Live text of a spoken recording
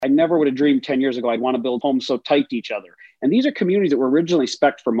never would have dreamed 10 years ago I'd want to build homes so tight to each other. And these are communities that were originally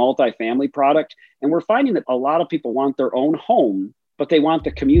spec'd for multifamily product. And we're finding that a lot of people want their own home, but they want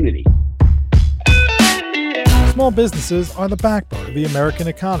the community. Small businesses are the backbone of the American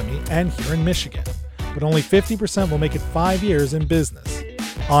economy and here in Michigan. But only 50% will make it 5 years in business.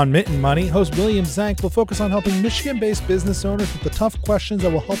 On Mint and Money, host William Zank will focus on helping Michigan-based business owners with the tough questions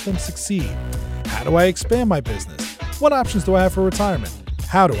that will help them succeed. How do I expand my business? What options do I have for retirement?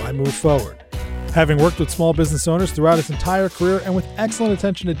 How do I move forward? Having worked with small business owners throughout his entire career and with excellent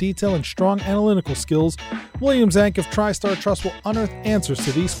attention to detail and strong analytical skills, William Zank of TriStar Trust will unearth answers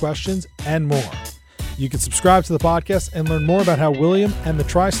to these questions and more. You can subscribe to the podcast and learn more about how William and the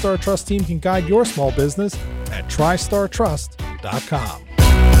TriStar Trust team can guide your small business at tristartrust.com.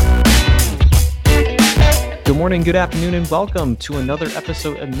 Good morning, good afternoon, and welcome to another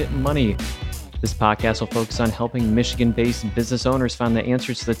episode of Mint and Money. This podcast will focus on helping Michigan-based business owners find the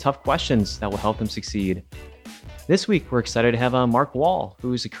answers to the tough questions that will help them succeed. This week, we're excited to have Mark Wall,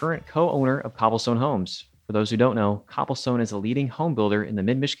 who is the current co-owner of Cobblestone Homes. For those who don't know, Cobblestone is a leading home builder in the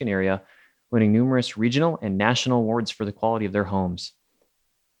mid-Michigan area, winning numerous regional and national awards for the quality of their homes.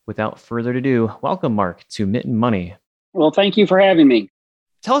 Without further ado, welcome, Mark, to Mint and Money. Well, thank you for having me.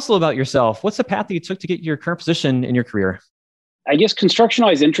 Tell us a little about yourself. What's the path that you took to get your current position in your career? I guess construction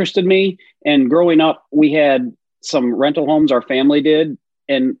always interested me. And growing up, we had some rental homes our family did,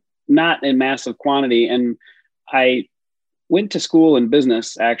 and not in massive quantity. And I went to school in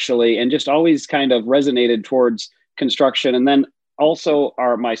business, actually, and just always kind of resonated towards construction. And then also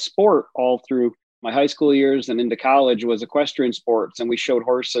my sport all through my high school years and into college was equestrian sports, and we showed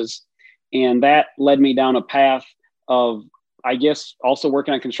horses. And that led me down a path of, I guess, also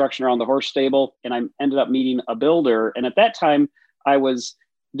working on construction around the horse stable. And I ended up meeting a builder. And at that time, I was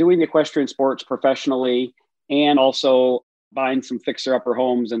doing the equestrian sports professionally and also buying some fixer-upper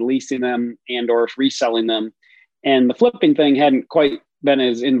homes and leasing them and or reselling them. And the flipping thing hadn't quite been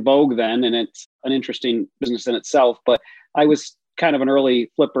as in vogue then, and it's an interesting business in itself. But I was kind of an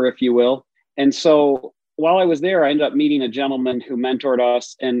early flipper, if you will. And so while I was there, I ended up meeting a gentleman who mentored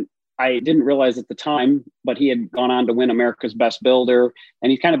us. And I didn't realize at the time, but he had gone on to win America's Best Builder.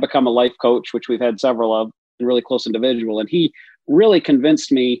 And he's kind of become a life coach, which we've had several of, and really close individual. And he really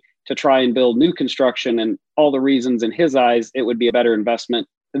convinced me to try and build new construction, and all the reasons in his eyes, it would be a better investment.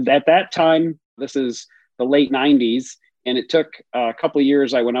 At that time, this is the late 90s, and it took a couple of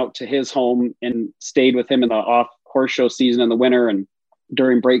years. I went out to his home and stayed with him in the off horse show season in the winter and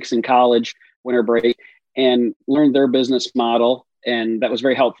during breaks in college, winter break, and learned their business model. And that was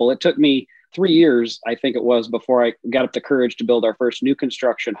very helpful. It took me 3 years, I think it was, before I got up the courage to build our first new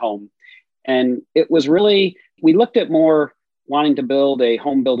construction home. And it was really, we looked at more wanting to build a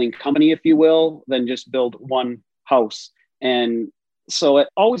home building company, if you will, than just build one house. And so it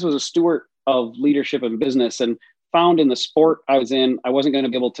always was a steward of leadership and business, and found in the sport I was in, I wasn't going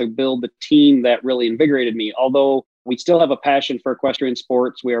to be able to build the team that really invigorated me. Although we still have a passion for equestrian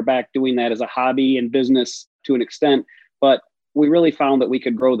sports, we are back doing that as a hobby and business to an extent, but we really found that we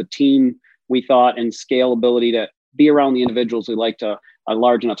could grow the team, we thought, and scalability to be around the individuals who liked a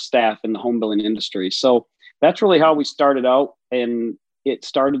large enough staff in the home building industry. So that's really how we started out. And it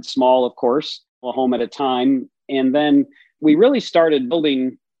started small, of course, a home at a time. And then we really started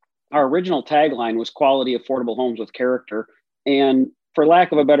building. Our original tagline was quality, affordable homes with character. And for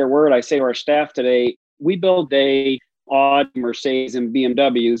lack of a better word, I say to our staff today, we build a Audi, Mercedes, and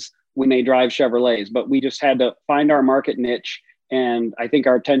BMWs. We may drive Chevrolets, but we just had to find our market niche. And I think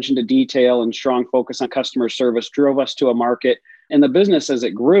our attention to detail and strong focus on customer service drove us to a market. And the business, as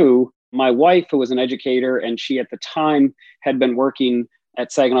it grew, my wife, who was an educator, and she at the time had been working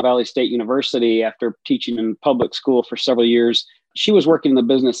at Saginaw Valley State University after teaching in public school for several years. She was working in the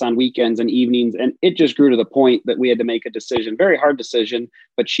business on weekends and evenings, and it just grew to the point that we had to make a decision, very hard decision,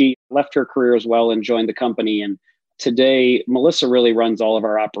 but she left her career as well and joined the company. And today, Melissa really runs all of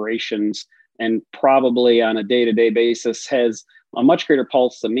our operations, and probably on a day-to-day basis has a much greater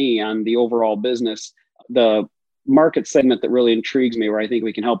pulse than me on the overall business. The market segment that really intrigues me, where I think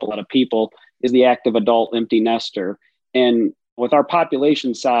we can help a lot of people, is the active adult empty nester. And with our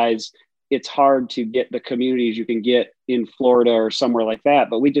population size, it's hard to get the communities you can get in Florida or somewhere like that.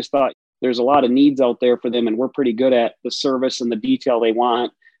 But we just thought there's a lot of needs out there for them, and we're pretty good at the service and the detail they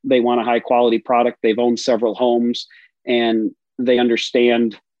want. They want a high quality product. They've owned several homes, and they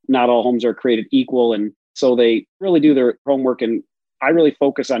understand not all homes are created equal. And so they really do their homework. And I really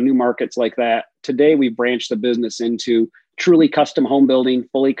focus on new markets like that. Today, we've branched the business into truly custom home building,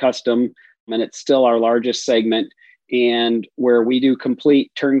 fully custom, and it's still our largest segment, and where we do complete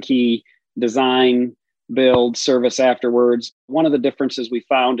turnkey design, build, service afterwards. One of the differences we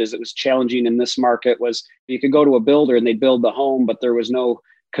found is it was challenging in this market was you could go to a builder and they'd build the home, but there was no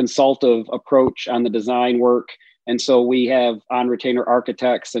consultative approach on the design work. And so we have on retainer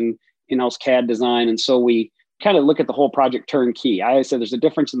architects and in-house CAD design. And so we kind of look at the whole project turnkey. I always say there's a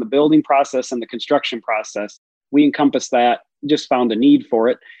difference in the building process and the construction process. We encompass that, just found a need for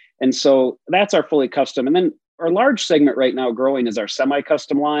it. And so that's our fully custom. And then our large segment right now growing is our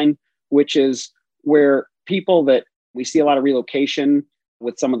semi-custom line, which is where people that we see a lot of relocation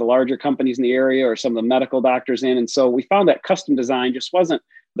with some of the larger companies in the area or some of the medical doctors in. And so we found that custom design just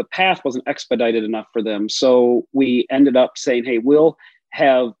the path wasn't expedited enough for them. So we ended up saying, hey, we'll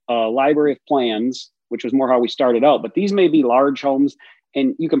have a library of plans, which was more how we started out. But these may be large homes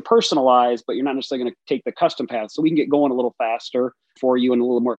and you can personalize, but you're not necessarily going to take the custom path. So we can get going a little faster for you in a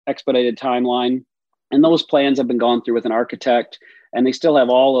little more expedited timeline. And those plans have been gone through with an architect, and they still have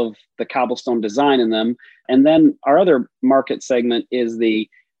all of the cobblestone design in them. And then our other market segment is the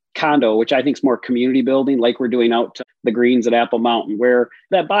condo, which I think is more community building, like we're doing out to the greens at Apple Mountain, where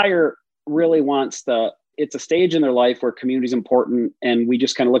that buyer really wants it's a stage in their life where community is important. And we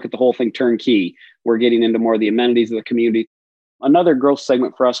just kind of look at the whole thing turnkey. We're getting into more of the amenities of the community. Another growth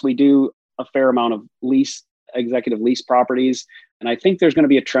segment for us, we do a fair amount of executive lease properties. And I think there's going to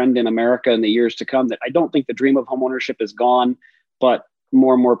be a trend in America in the years to come that I don't think the dream of homeownership is gone, but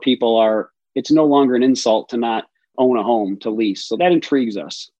more and more people it's no longer an insult to not own a home to lease. So that intrigues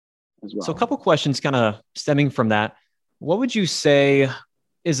us as well. So a couple of questions kind of stemming from that. What would you say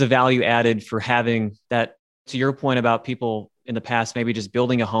is a value added for having that, to your point about people in the past, maybe just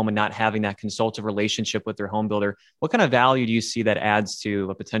building a home and not having that consultative relationship with their home builder? What kind of value do you see that adds to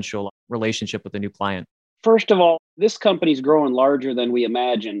a potential relationship with a new client? First of all, this company's growing larger than we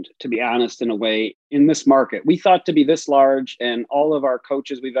imagined, to be honest, in a way, in this market. We thought to be this large, and all of our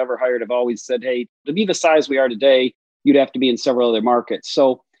coaches we've ever hired have always said, hey, to be the size we are today, you'd have to be in several other markets.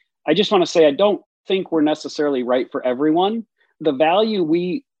 So I just want to say, I don't think we're necessarily right for everyone. The value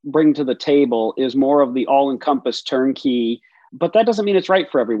we bring to the table is more of the all-encompassed turnkey, but that doesn't mean it's right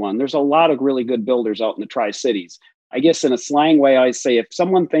for everyone. There's a lot of really good builders out in the Tri-Cities. I guess in a slang way, I say if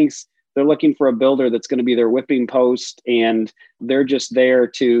someone thinks they're looking for a builder that's going to be their whipping post and they're just there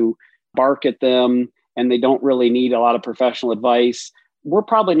to bark at them and they don't really need a lot of professional advice, we're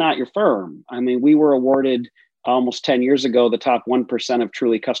probably not your firm. I mean, we were awarded almost 10 years ago the top 1% of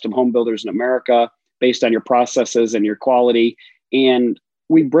truly custom home builders in America based on your processes and your quality. And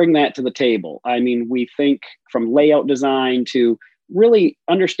we bring that to the table. I mean, we think from layout design to really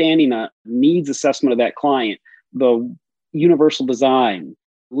understanding a needs assessment of that client, the universal design,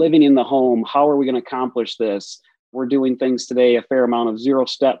 living in the home, how are we going to accomplish this? We're doing things today, a fair amount of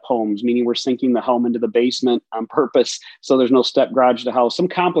 0-step homes, meaning we're sinking the home into the basement on purpose so there's no step garage to house, some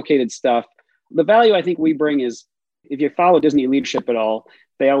complicated stuff. The value I think we bring is, if you follow Disney leadership at all,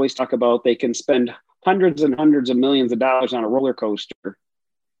 they always talk about they can spend hundreds and hundreds of millions of dollars on a roller coaster,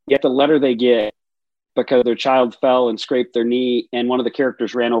 yet the letter they get because their child fell and scraped their knee and one of the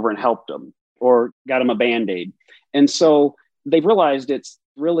characters ran over and helped them or got them a Band-Aid. And so they've realized it's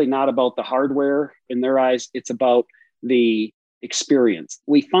really not about the hardware in their eyes. It's about the experience.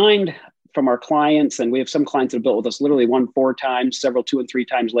 We find from our clients, and we have some clients that have built with us literally 1-4 times, several 2 and 3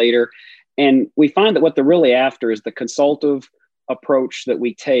 times later. And we find that what they're really after is the consultative approach that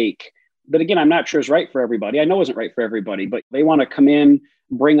we take. But again, I'm not sure is right for everybody. I know it isn't right for everybody, but they want to come in,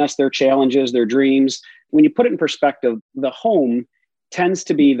 bring us their challenges, their dreams. When you put it in perspective, the home tends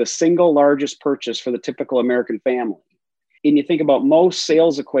to be the single largest purchase for the typical American family. And you think about most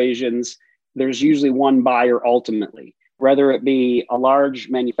sales equations, there's usually one buyer ultimately, whether it be a large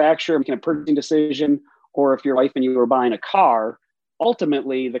manufacturer making a purchasing decision, or if your wife and you were buying a car,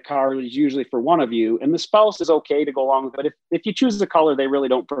 ultimately the car is usually for one of you, and the spouse is okay to go along with it. But if you choose a color they really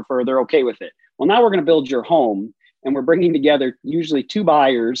don't prefer, they're okay with it. Well, now we're going to build your home, and we're bringing together usually 2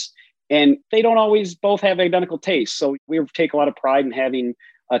 buyers, and they don't always both have identical tastes. So we take a lot of pride in having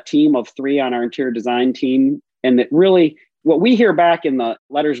a team of 3 on our interior design team, and that really what we hear back in the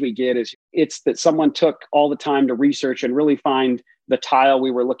letters we get is it's that someone took all the time to research and really find the tile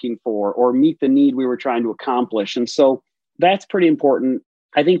we were looking for or meet the need we were trying to accomplish. And so that's pretty important.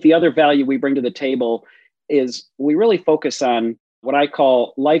 I think the other value we bring to the table is we really focus on what I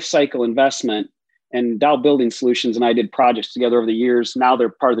call life cycle investment. And Dow Building Solutions and I did projects together over the years. Now they're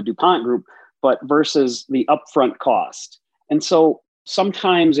part of the DuPont group, but versus the upfront cost. And so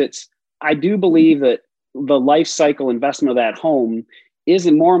sometimes I do believe that the life cycle investment of that home is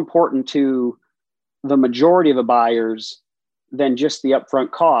more important to the majority of the buyers than just the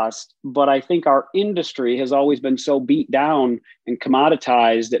upfront cost. But I think our industry has always been so beat down and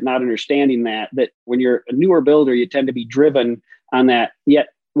commoditized at not understanding that when you're a newer builder, you tend to be driven on that. Yet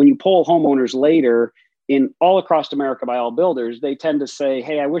when you poll homeowners later in all across America by all builders, they tend to say,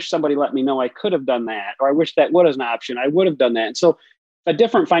 hey, I wish somebody let me know I could have done that, or I wish that was an option. I would have done that. And so a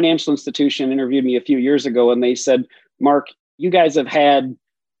different financial institution interviewed me a few years ago, and they said, Mark, you guys have had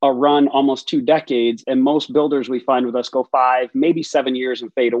a run almost 2 decades, and most builders we find with us go 5, maybe 7 years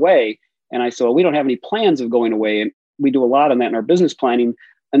and fade away. And I said, well, we don't have any plans of going away. And we do a lot on that in our business planning.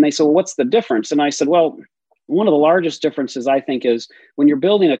 And they said, well, what's the difference? And I said, well, one of the largest differences I think is when you're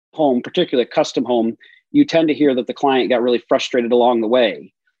building a home, particularly a custom home, you tend to hear that the client got really frustrated along the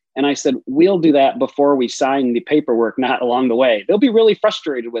way. And I said, we'll do that before we sign the paperwork, not along the way. They'll be really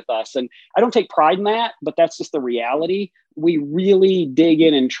frustrated with us. And I don't take pride in that, but that's just the reality. We really dig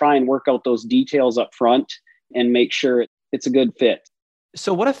in and try and work out those details up front and make sure it's a good fit.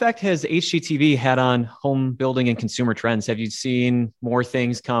 So what effect has HGTV had on home building and consumer trends? Have you seen more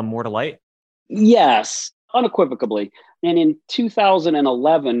things come more to light? Yes, unequivocally. And in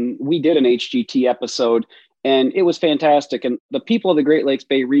 2011, we did an HGT episode, and it was fantastic. And the people of the Great Lakes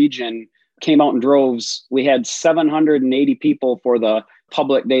Bay region came out in droves. We had 780 people for the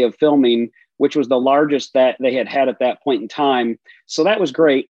public day of filming, which was the largest that they had had at that point in time. So that was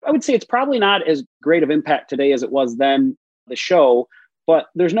great. I would say it's probably not as great of impact today as it was then, the show, but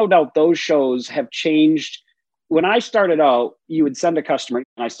there's no doubt those shows have changed. When I started out, you would send a customer,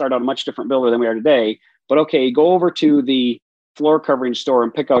 and I started out a much different builder than we are today, but okay, go over to the floor covering store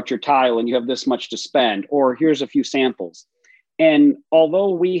and pick out your tile and you have this much to spend, or here's a few samples. And although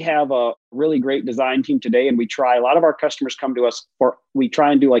we have a really great design team today, and a lot of our customers come to us we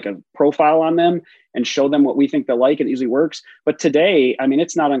try and do like a profile on them and show them what we think they like, and it usually works. But today, I mean,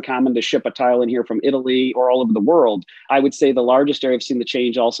 it's not uncommon to ship a tile in here from Italy or all over the world. I would say the largest area I've seen the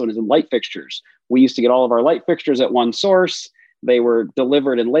change also is in light fixtures. We used to get all of our light fixtures at one source. They were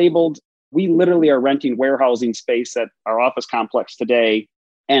delivered and labeled. We literally are renting warehousing space at our office complex today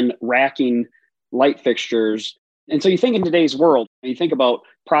and racking light fixtures. And so you think in today's world, you think about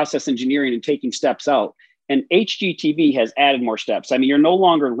process engineering and taking steps out, and HGTV has added more steps. I mean, you're no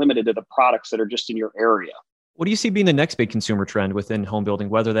longer limited to the products that are just in your area. What do you see being the next big consumer trend within home building,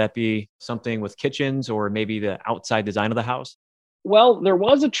 whether that be something with kitchens or maybe the outside design of the house? Well, there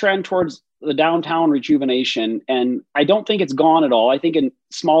was a trend towards the downtown rejuvenation, and I don't think it's gone at all. I think in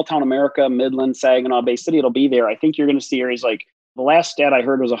small town America, Midland, Saginaw, Bay City, it'll be there. I think you're going to see areas like, the last stat I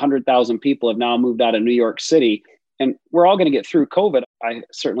heard was 100,000 people have now moved out of New York City, and we're all going to get through COVID. I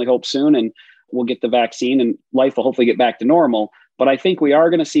certainly hope soon, and we'll get the vaccine and life will hopefully get back to normal. But I think we are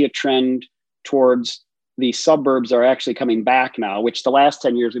going to see a trend towards the suburbs are actually coming back now, which the last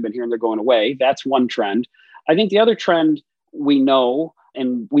 10 years we've been hearing they're going away. That's one trend. I think the other trend we know,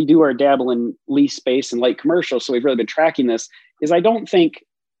 and we do our dabble in lease space and light commercial, so we've really been tracking this, is I don't think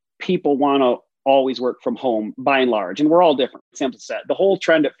people want to always work from home by and large. And we're all different. Sample set. The whole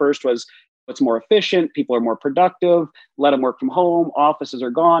trend at first was it's more efficient, people are more productive, let them work from home, offices are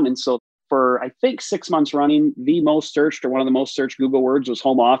gone. And so for, I think, 6 months running, the most searched or one of the most searched Google words was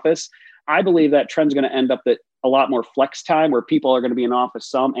home office. I believe that trend's going to end up that a lot more flex time where people are going to be in office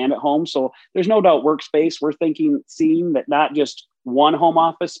some and at home. So there's no doubt workspace. We're seeing that not just one home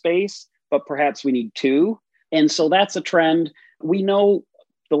office space, but perhaps we need 2. And so that's a trend. We know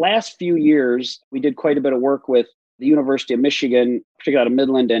the last few years, we did quite a bit of work with the University of Michigan, particularly out of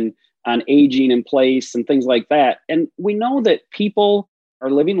Midland, and on aging in place and things like that. And we know that people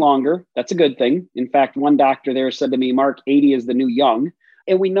are living longer. That's a good thing. In fact, one doctor there said to me, Mark, 80 is the new young.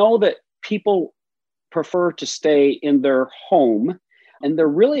 And we know that people prefer to stay in their home, and they're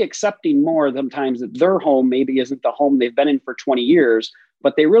really accepting more sometimes that their home maybe isn't the home they've been in for 20 years,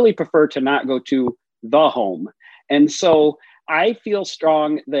 but they really prefer to not go to the home. And so I feel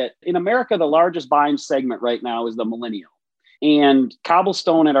strong that in America, the largest buying segment right now is the millennial. And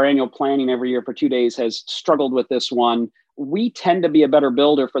Cobblestone at our annual planning every year for 2 days has struggled with this one. We tend to be a better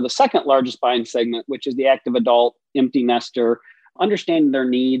builder for the second largest buying segment, which is the active adult, empty nester, understanding their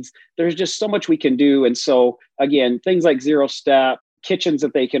needs. There's just so much we can do. And so again, things like zero step, kitchens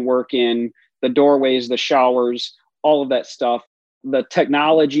that they can work in, the doorways, the showers, all of that stuff. The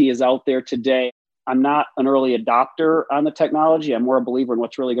technology is out there today. I'm not an early adopter on the technology. I'm more a believer in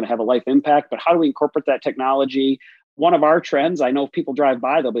what's really going to have a life impact, but how do we incorporate that technology? One of our trends, I know if people drive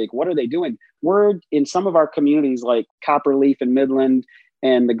by, they'll be like, what are they doing? We're in some of our communities like Copperleaf in Midland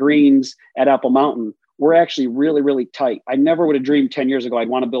and the Greens at Apple Mountain. We're actually really, really tight. I never would have dreamed 10 years ago I'd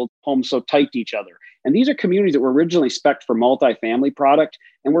want to build homes so tight to each other. And these are communities that were originally spec'd for multifamily product.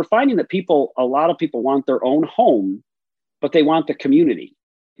 And we're finding that a lot of people want their own home, but they want the community.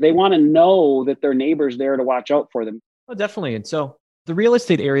 They want to know that their neighbor's there to watch out for them. Oh, definitely. And so the real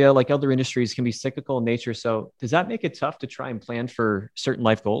estate area, like other industries, can be cyclical in nature. So does that make it tough to try and plan for certain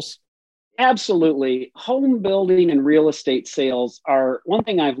life goals? Absolutely. Home building and real estate sales are one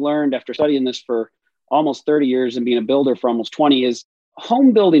thing I've learned after studying this for almost 30 years and being a builder for almost 20 is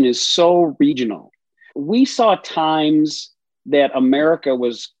home building is so regional. We saw times that America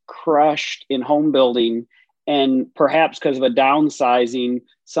was crushed in home building, and perhaps because of a downsizing,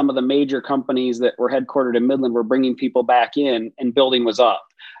 some of the major companies that were headquartered in Midland were bringing people back in and building was up.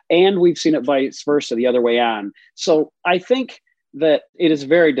 And we've seen it vice versa the other way on. So I think that it is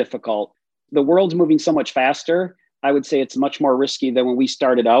very difficult. The world's moving so much faster. I would say it's much more risky than when we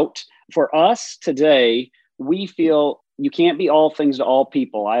started out. For us today, we feel you can't be all things to all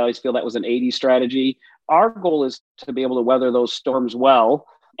people. I always feel that was an 80s strategy. Our goal is to be able to weather those storms well.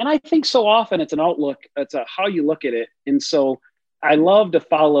 And I think so often it's an outlook, it's a how you look at it. And so I love to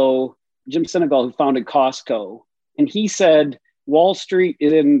follow Jim Sinegal, who founded Costco. And he said, Wall Street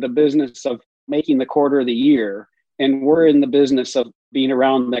is in the business of making the quarter of the year, and we're in the business of being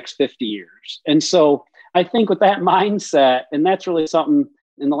around the next 50 years. And so I think with that mindset, and that's really something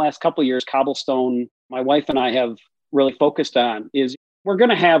in the last couple of years, Cobblestone, my wife and I have really focused on, is we're going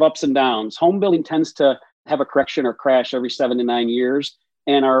to have ups and downs. Home building tends to have a correction or crash every 7 to 9 years.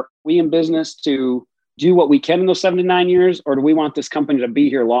 And are we in business to do what we can in those 7 to 9 years? Or do we want this company to be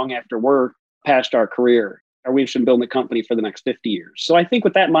here long after we're past our career? Are we interested in building a company for the next 50 years? So I think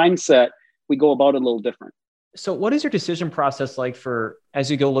with that mindset, we go about it a little different. So what is your decision process like for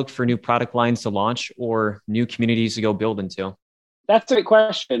as you go look for new product lines to launch or new communities to go build into? That's a great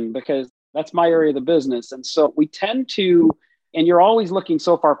question because that's my area of the business. And so we tend to, and you're always looking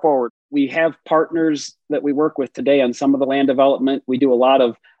so far forward. We have partners that we work with today on some of the land development. We do a lot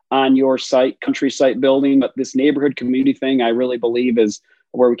of on your site, country site building, but this neighborhood community thing, I really believe is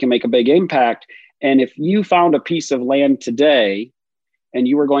where we can make a big impact. And if you found a piece of land today and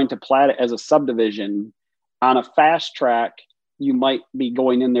you were going to plat it as a subdivision on a fast track, you might be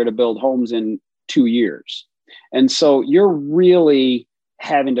going in there to build homes in 2 years. And so you're really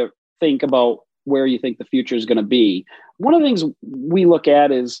having to think about where you think the future is going to be. One of the things we look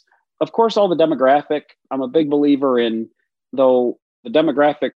at is, of course, all the demographic. I'm a big believer in, though the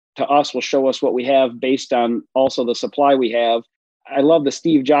demographic to us will show us what we have based on also the supply we have. I love the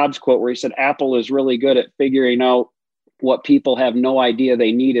Steve Jobs quote where he said, Apple is really good at figuring out what people have no idea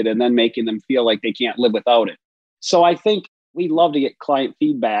they needed and then making them feel like they can't live without it. So I think we love to get client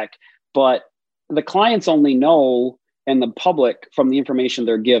feedback, but the clients only know and the public from the information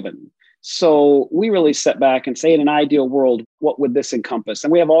they're given. So we really sit back and say, in an ideal world, what would this encompass?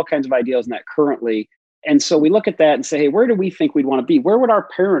 And we have all kinds of ideas in that currently. And so we look at that and say, hey, where do we think we'd want to be? Where would our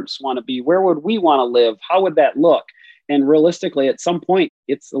parents want to be? Where would we want to live? How would that look? And realistically, at some point,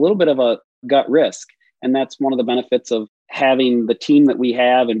 it's a little bit of a gut risk. And that's one of the benefits of having the team that we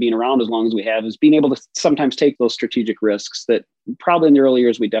have and being around as long as we have, is being able to sometimes take those strategic risks that probably in the early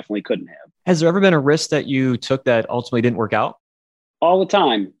years we definitely couldn't have. Has there ever been a risk that you took that ultimately didn't work out? All the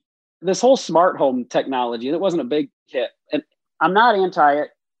time. This whole smart home technology, that wasn't a big hit. And I'm not anti it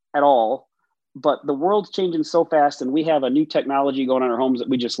at all, but the world's changing so fast and we have a new technology going on in our homes that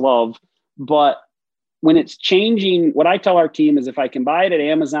we just love. But when it's changing, what I tell our team is if I can buy it at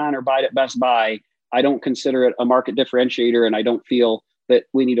Amazon or buy it at Best Buy, I don't consider it a market differentiator, and I don't feel that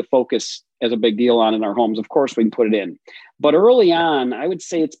we need to focus as a big deal on in our homes. Of course, we can put it in. But early on, I would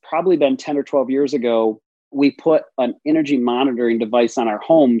say it's probably been 10 or 12 years ago, we put an energy monitoring device on our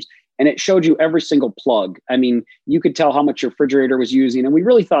homes, and it showed you every single plug. I mean, you could tell how much your refrigerator was using. And we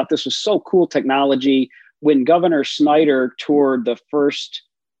really thought this was so cool technology. When Governor Snyder toured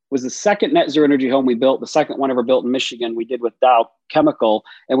was the second net zero energy home we built, the second one ever built in Michigan, we did with Dow Chemical.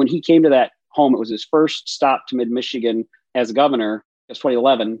 And when he came to that home, it was his first stop to mid-Michigan as governor. It was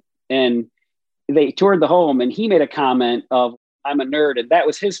 2011. And they toured the home and he made a comment of, I'm a nerd. And that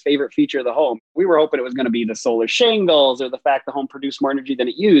was his favorite feature of the home. We were hoping it was going to be the solar shingles or the fact the home produced more energy than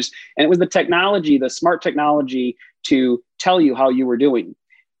it used. And it was the technology, the smart technology to tell you how you were doing.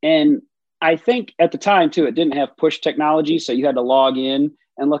 And I think at the time too, it didn't have push technology. So you had to log in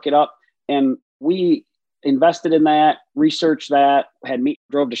and look it up. And we invested in that, researched that,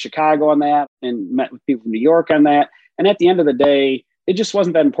 drove to Chicago on that and met with people from New York on that. And at the end of the day, it just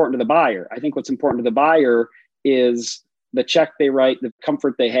wasn't that important to the buyer. I think what's important to the buyer is the check they write, the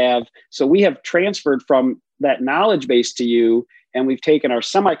comfort they have. So we have transferred from that knowledge base to you, and we've taken our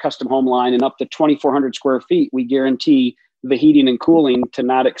semi-custom home line and up to 2,400 square feet. We guarantee the heating and cooling to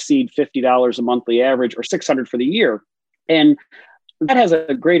not exceed $50 a monthly average or $600 for the year. And that has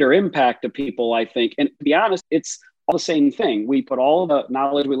a greater impact to people, I think. And to be honest, it's all the same thing. We put all the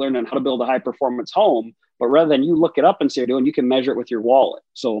knowledge we learned on how to build a high performance home, but rather than you look it up and see what you're doing, you can measure it with your wallet.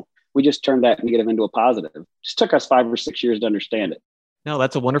 So we just turned that negative into a positive. It just took us 5 or 6 years to understand it. No,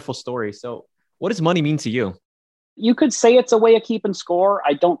 that's a wonderful story. So what does money mean to you? You could say it's a way of keeping score.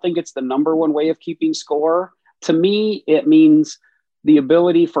 I don't think it's the number one way of keeping score. To me, it means the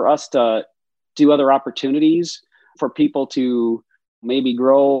ability for us to do other opportunities, for people to maybe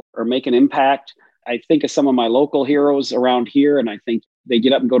grow or make an impact. I think of some of my local heroes around here, and I think they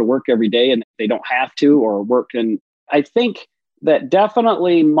get up and go to work every day and they don't have to or work. And I think that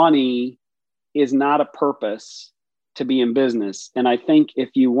definitely money is not a purpose to be in business. And I think if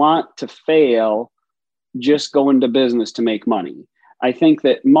you want to fail, just go into business to make money. I think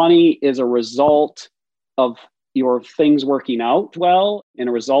that money is a result of your things working out well and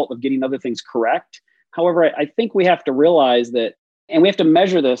a result of getting other things correct. However, I think we have to realize that, and we have to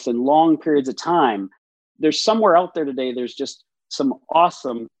measure this in long periods of time. There's somewhere out there today, there's just some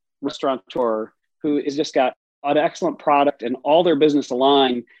awesome restaurateur who has just got an excellent product and all their business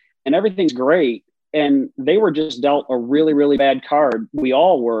aligned and everything's great. And they were just dealt a really, really bad card. We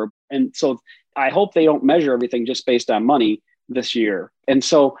all were. And so I hope they don't measure everything just based on money this year. And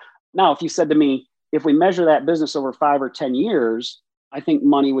so now if you said to me, if we measure that business over 5 or 10 years, I think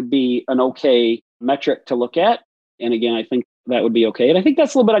money would be an okay metric to look at. And again, I think that would be okay. And I think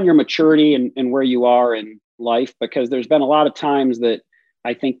that's a little bit on your maturity and where you are in life, because there's been a lot of times that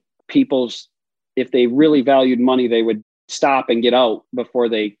I think people's, if they really valued money, they would stop and get out before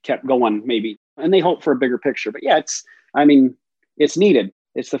they kept going maybe. And they hope for a bigger picture. But yeah, it's needed.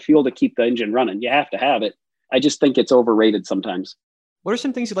 It's the fuel to keep the engine running. You have to have it. I just think it's overrated sometimes. What are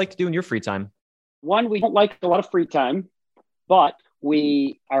some things you like to do in your free time? One, we don't like a lot of free time, but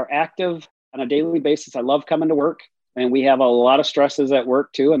we are active on a daily basis. I love coming to work, and we have a lot of stresses at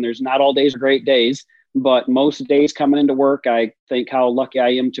work too. And there's not all days are great days, but most days coming into work, I think how lucky I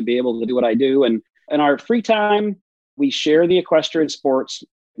am to be able to do what I do. And in our free time, we share the equestrian sports.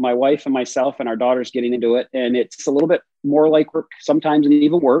 My wife and myself and our daughter's getting into it. And it's a little bit more like work sometimes than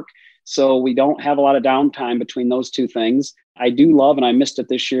even work. So we don't have a lot of downtime between those two things. I do love, and I missed it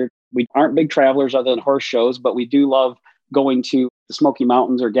this year, we aren't big travelers other than horse shows, but we do love going to the Smoky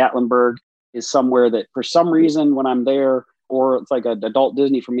Mountains, or Gatlinburg is somewhere that for some reason when I'm there, or it's like an adult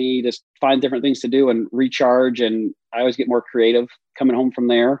Disney for me, just find different things to do and recharge. And I always get more creative coming home from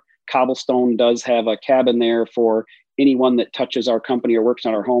there. Cobblestone does have a cabin there for anyone that touches our company or works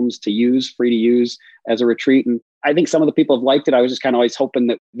on our homes to use, free to use as a retreat. And I think some of the people have liked it. I was just kind of always hoping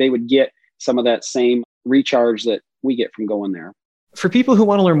that they would get some of that same recharge that we get from going there. For people who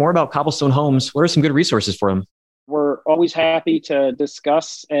want to learn more about Cobblestone Homes, what are some good resources for them? We're always happy to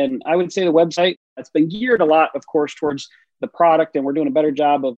discuss. And I would say the website, it's been geared a lot, of course, towards the product. And we're doing a better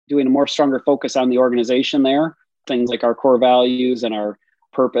job of doing a more stronger focus on the organization there. Things like our core values and our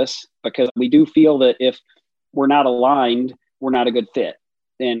purpose, because we do feel that if we're not aligned, we're not a good fit.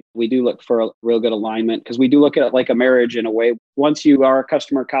 And we do look for a real good alignment, because we do look at it like a marriage in a way. Once you are a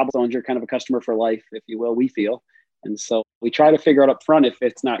customer of Cobblestones, you're kind of a customer for life, if you will, we feel. And so we try to figure out up front, if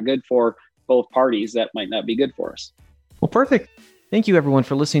it's not good for both parties, that might not be good for us. Well, perfect. Thank you, everyone,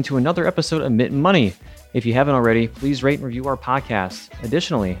 for listening to another episode of Mitten Money. If you haven't already, please rate and review our podcast.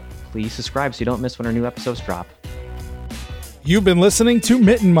 Additionally, please subscribe so you don't miss when our new episodes drop. You've been listening to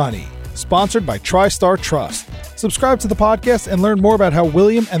Mitten Money, sponsored by TriStar Trust. Subscribe to the podcast and learn more about how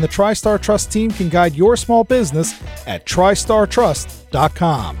William and the TriStar Trust team can guide your small business at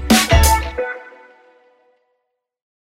tristartrust.com.